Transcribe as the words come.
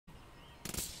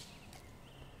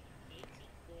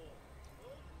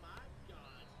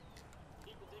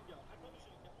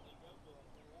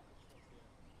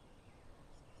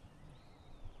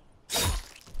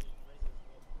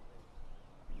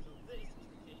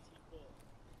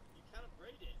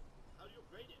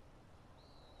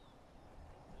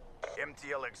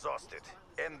MTL exhausted.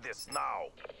 End this now.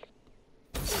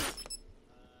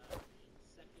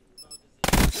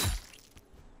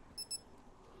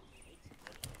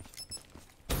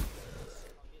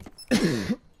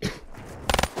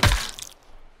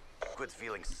 Quit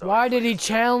feeling sorry. Why did he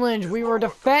challenge? We were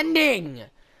defending.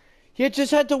 He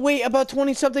just had to wait about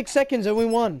 20-something seconds and we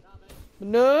won.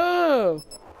 No.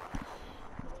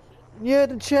 You had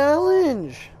to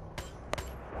challenge.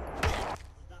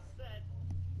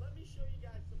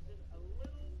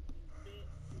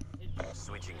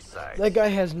 Switching sides. That guy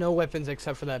has no weapons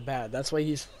except for that bat. That's why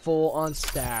he's full on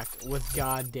stacked with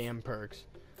goddamn perks.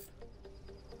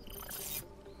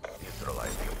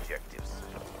 Neutralize the objectives.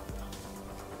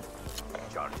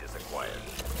 Charges acquired.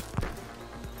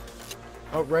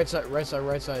 Oh, right side, right side,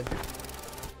 right side.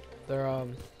 They're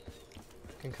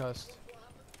concussed.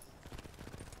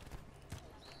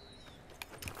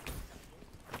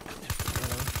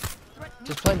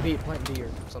 Just plant B or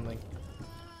something.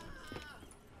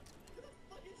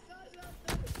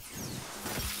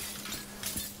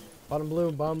 Bottom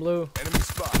blue, bomb blue. Enemy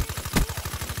spot.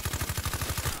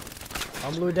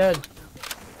 Bomb blue dead.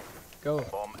 Go.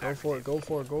 Bomb Go for it, go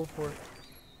for it, go for it.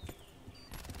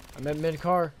 I'm at mid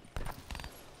car.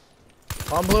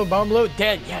 Bomb blue,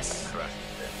 dead, yes! Crush them.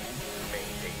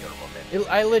 Maintain your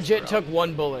momentum. I legit took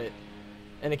one bullet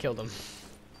and it killed him.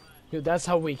 Dude, that's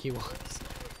how weak he was.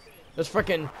 Just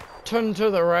freaking turn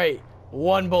to the right.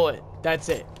 One bullet. That's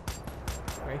it.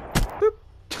 Right? Boop.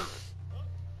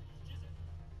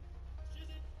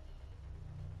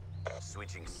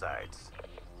 Switching sides.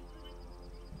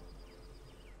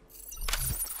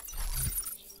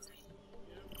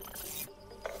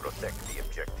 Protect the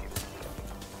objectives.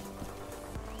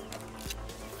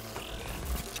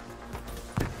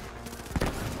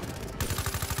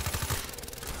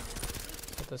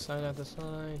 At the sign, at the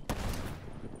sign.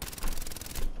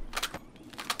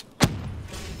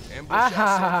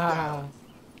 Ah!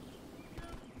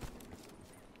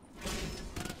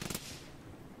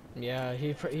 Yeah,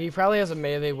 he probably has a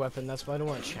melee weapon. That's why I don't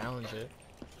want to challenge it.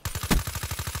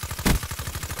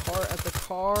 Car at the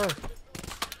car.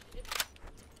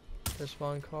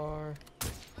 Respawn car.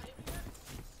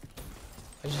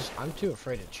 I'm too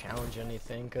afraid to challenge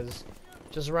anything because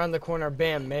just around the corner,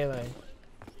 bam, melee.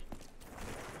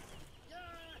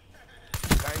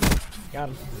 Got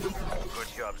him. Good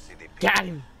job, CDP. Got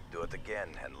him. Do it again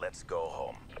and let's go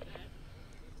home.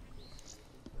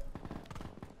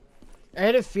 I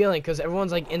had a feeling because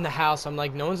everyone's like in the house. I'm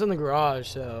like, no one's in the garage,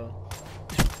 so.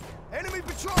 Enemy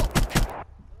patrol.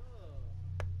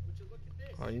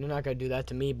 Oh, you're not gonna do that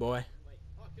to me, boy.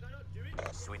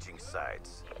 Switching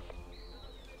sides.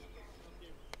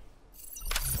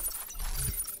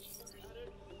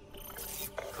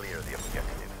 Clear the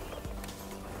objective.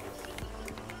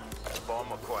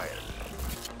 Bomb acquired.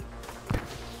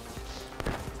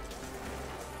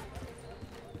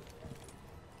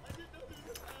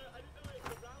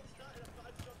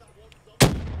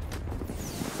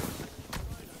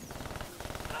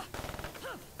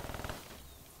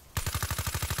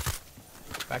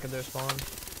 Back at their spawn.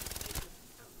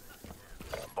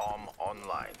 Bomb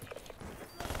online.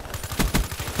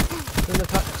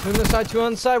 Two on the side, two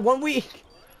on the side. 1 week.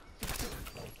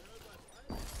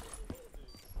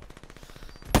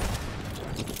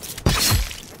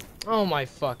 Oh my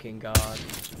fucking god.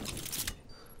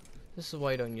 This is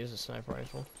why you don't use a sniper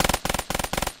rifle.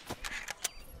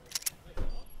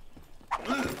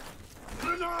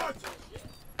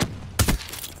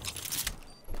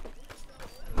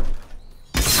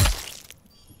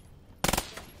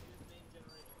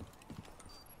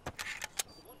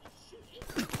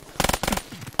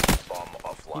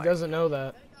 He doesn't know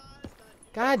that.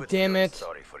 God damn it.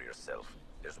 Sorry for yourself.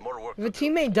 There's more work. If a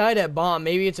teammate died at bomb,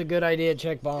 maybe it's a good idea to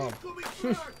check bomb.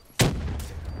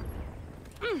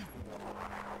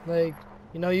 Like,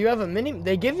 you know, you have a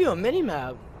they give you a mini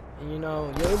map, and you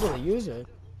know, you're able to use it.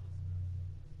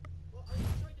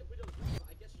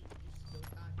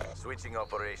 Switching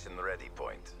operation ready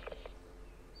point.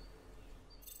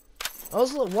 I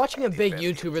was watching a big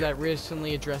YouTuber that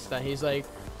recently addressed that. He's like,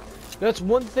 that's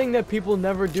one thing that people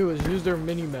never do is use their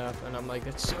mini-map. And I'm like,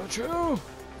 that's so true.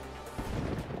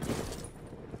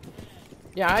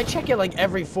 Yeah, I check it like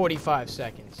every 45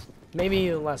 seconds.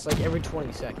 Maybe less, like every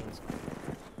 20 seconds.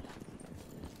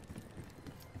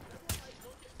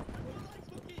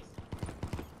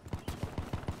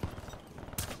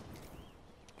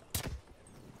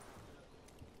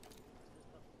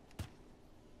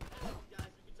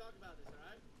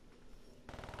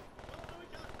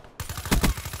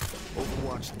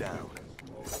 Overwatch down.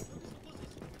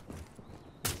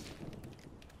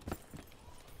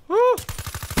 Woo!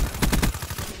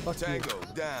 Fuck you. Tango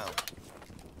down.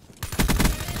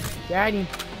 Got him.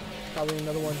 Probably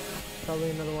another one. Probably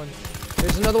another one.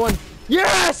 There's another one.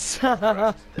 Yes! Crush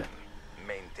them.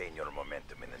 Maintain your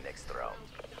momentum in the next round.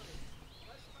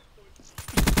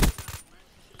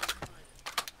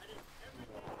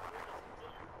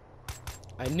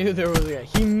 I knew there was a...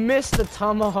 He missed the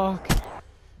tomahawk.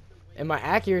 And my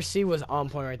accuracy was on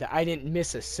point right there. I didn't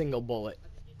miss a single bullet.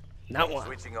 Not one.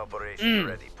 Switching operation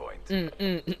ready point.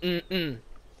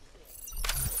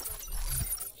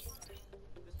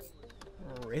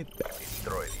 Rip.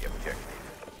 Destroy the objective.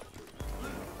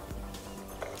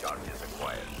 Charges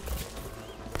acquired.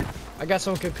 I got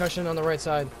some concussion on the right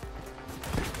side.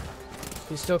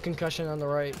 He's still concussion on the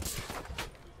right.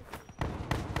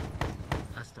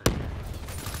 Right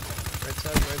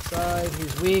side, right side.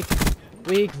 He's weak.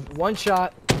 Weak. One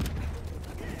shot.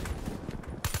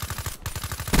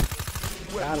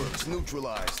 Wetworks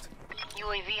neutralized.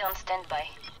 UAV on standby.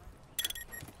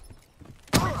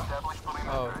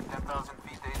 Oh.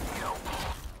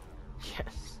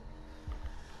 Yes.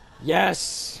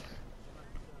 Yes.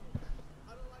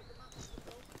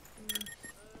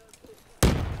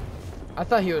 I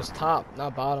thought he was top,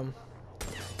 not bottom.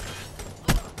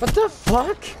 What the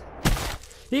fuck?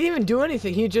 He didn't even do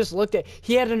anything. He just looked at.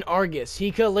 He had an Argus.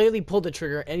 He could literally pull the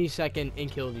trigger any second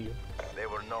and killed you. They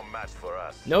were no match for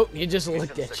us. Nope. He just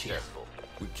looked Mission at you. successful.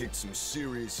 We kicked some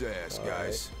serious ass,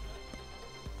 guys.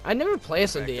 I never play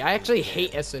SND. I actually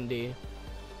hate SND.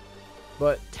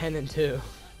 But 10 and 2.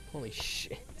 Holy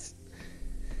shit.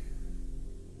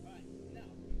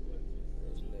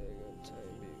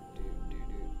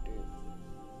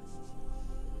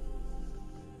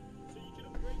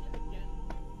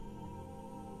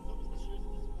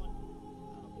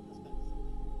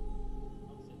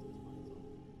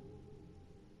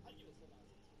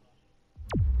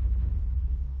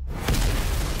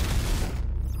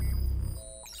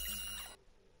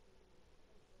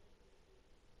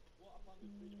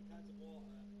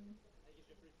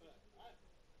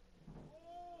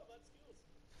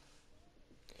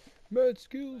 Mad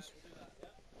skills.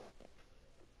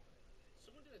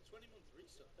 Someone did a 20-month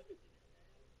reset. I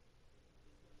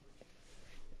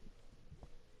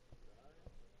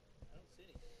don't see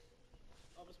any.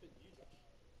 Oh, must be you, Josh.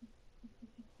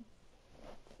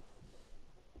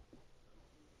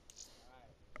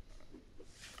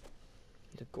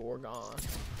 The Gorgon.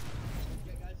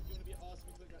 Yeah, guys, if you want to be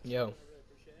awesome, click that. Yo. I really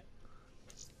appreciate it.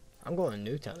 I'm going to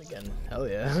Newtown again. Hell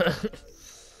yeah.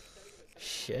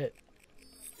 Shit.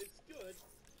 It's good,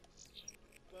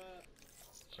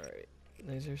 but Alright.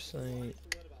 Laser sight.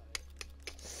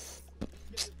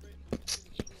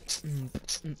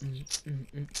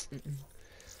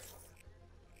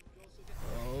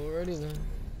 Alrighty then.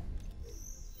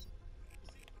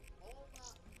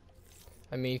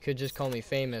 I mean, you could just call me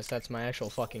famous. That's my actual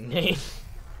fucking name.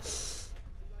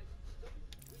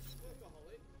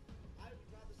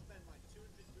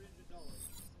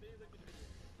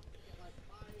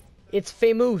 It's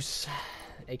famous,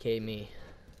 aka me.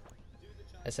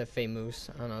 I said famous.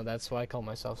 I don't know. That's why I call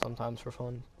myself sometimes for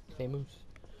fun. Famous.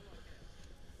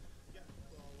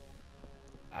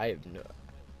 I have no.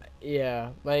 Yeah,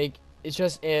 like it's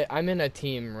just I'm in a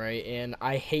team, right? And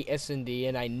I hate SND,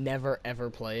 and I never ever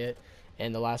play it.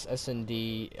 And the last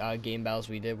SND game battles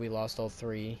we did, we lost all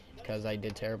 3 because I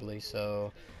did terribly.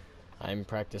 So I'm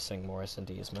practicing more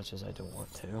SND as much as I don't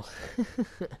want to.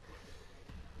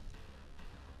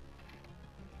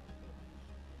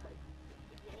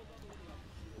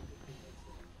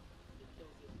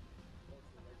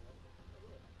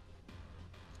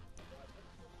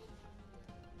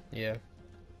 Yeah.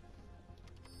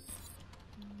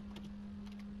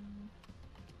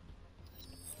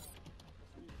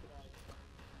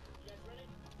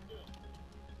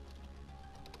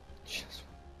 Just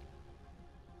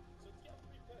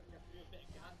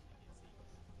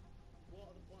what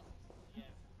are the plans? Yeah.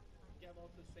 Get them all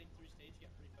to the same 3 stage,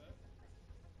 get 3 perk.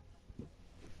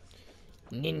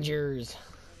 ninjas.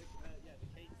 Yeah, the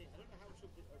KT. I don't know how much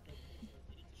of the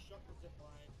you need to shot the zip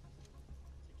line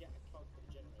to get a cog for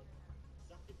the generator.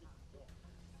 Exactly what?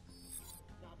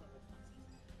 No, I'm not more fancy.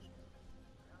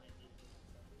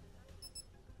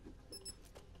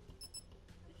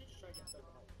 We should just try and get a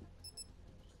hole.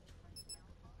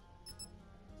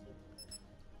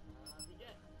 We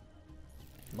get.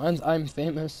 Mine's I'm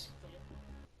famous.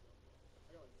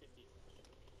 I got like 15.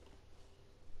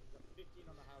 15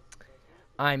 on the house.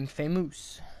 I'm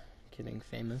famous. Kidding,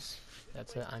 famous.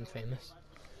 That's it. I'm famous.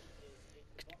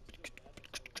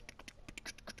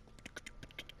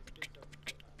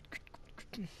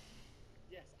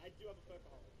 Yes, I do have a perk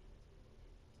hole.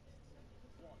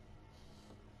 One.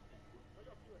 I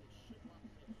got a few already.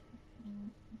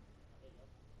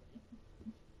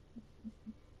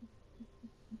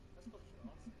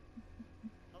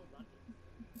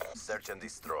 Search and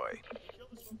destroy.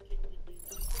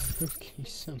 Okay,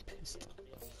 some pistol.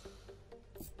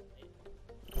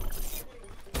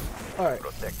 Alright.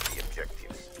 Protect the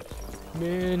objectives.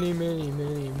 Many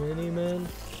men.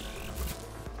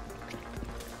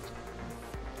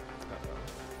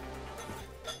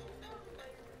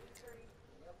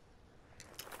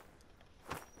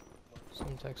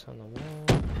 Some text on the wall.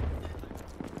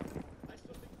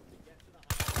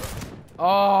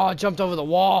 Oh, I jumped over the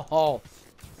wall. Oh.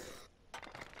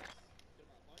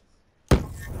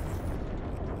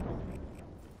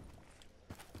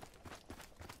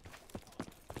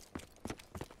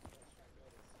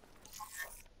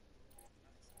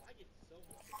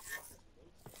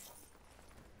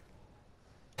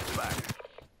 Back.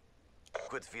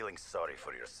 Quit feeling sorry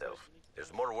for yourself.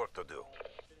 There's more work to do.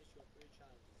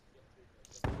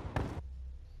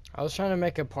 I was trying to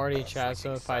make a party chat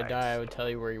so if I die I would tell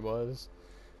you where he was.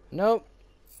 Nope.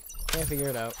 Can't figure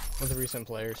it out with the recent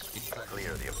players.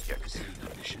 Clear the objectives.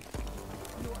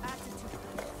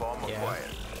 Bomb acquired.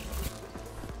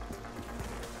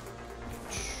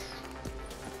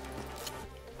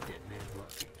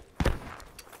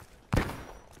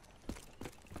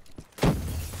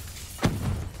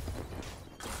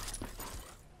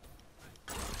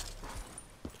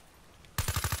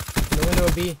 No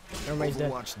window B. Everybody's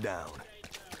dead. Overwatch down.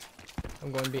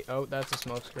 I'm going B. Oh, that's a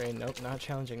smoke screen. Nope, not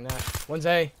challenging that. One's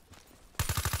A.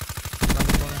 Around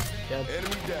the corner. Dead.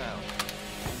 Enemy down.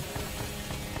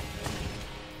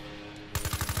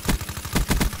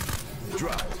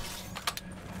 Drop.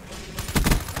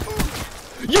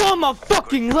 Yo, I'm a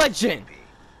fucking legend!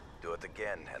 Do it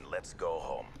again and let's go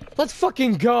home. Let's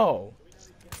fucking go!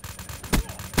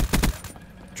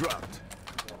 Dropped.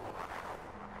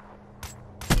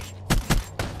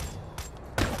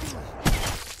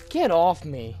 Get off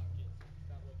me.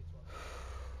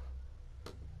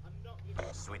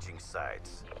 Switching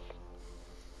sides.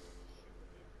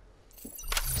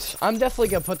 I'm definitely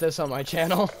gonna put this on my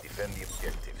channel. Defend the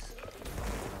objectives.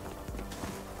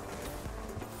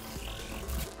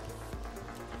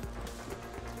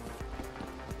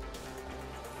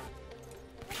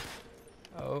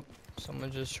 Oh, someone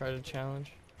just tried to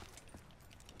challenge.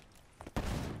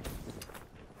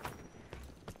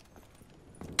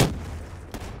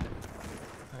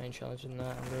 I ain't challenging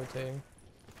that, I'm rotating.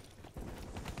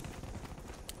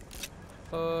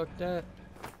 Fuck that.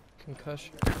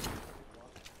 Concussion.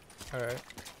 Alright.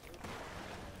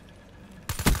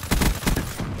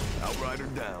 Outrider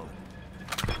down.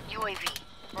 UAV,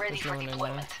 ready There's for no one in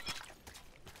deployment.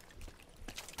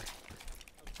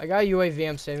 I got UAV,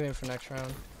 I'm saving it for next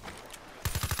round.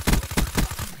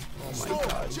 Oh my Storm,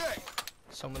 god. check.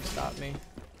 Someone stop me.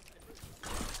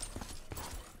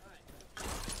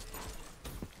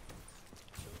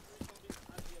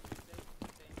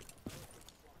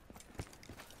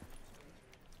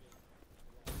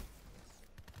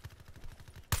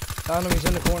 Found him, he's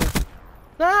in the corner. Good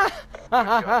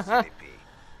job, CDP.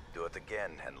 Do it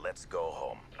again and let's go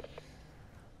home.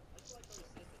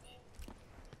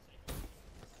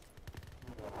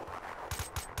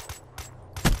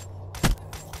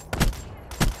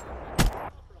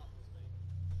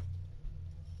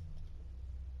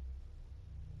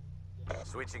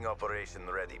 Switching operation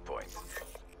ready point.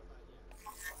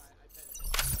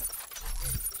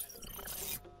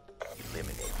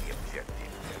 Eliminate the objective.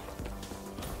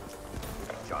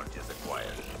 Charges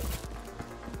acquired.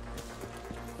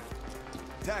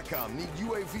 TACOM, need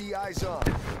UAV eyes on.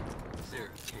 There,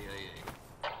 KIA.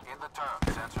 In the turn,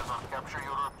 sensors on capture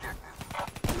your objective.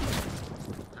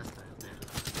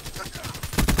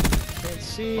 Can't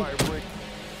see. Fire break.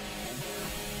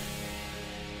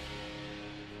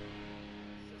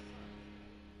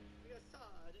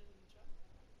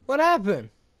 What happened?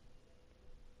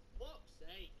 Fuck's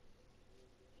sake.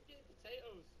 Keep getting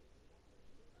potatoes.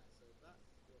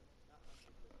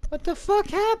 What the fuck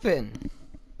happened?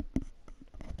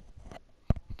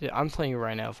 Dude, I'm telling you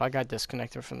right now, if I got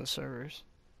disconnected from the servers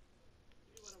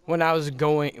when I was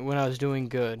doing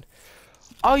good.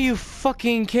 Are you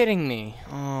fucking kidding me?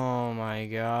 Oh my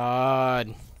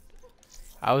god.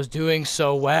 I was doing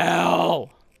so well.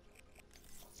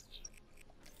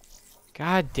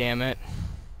 God damn it.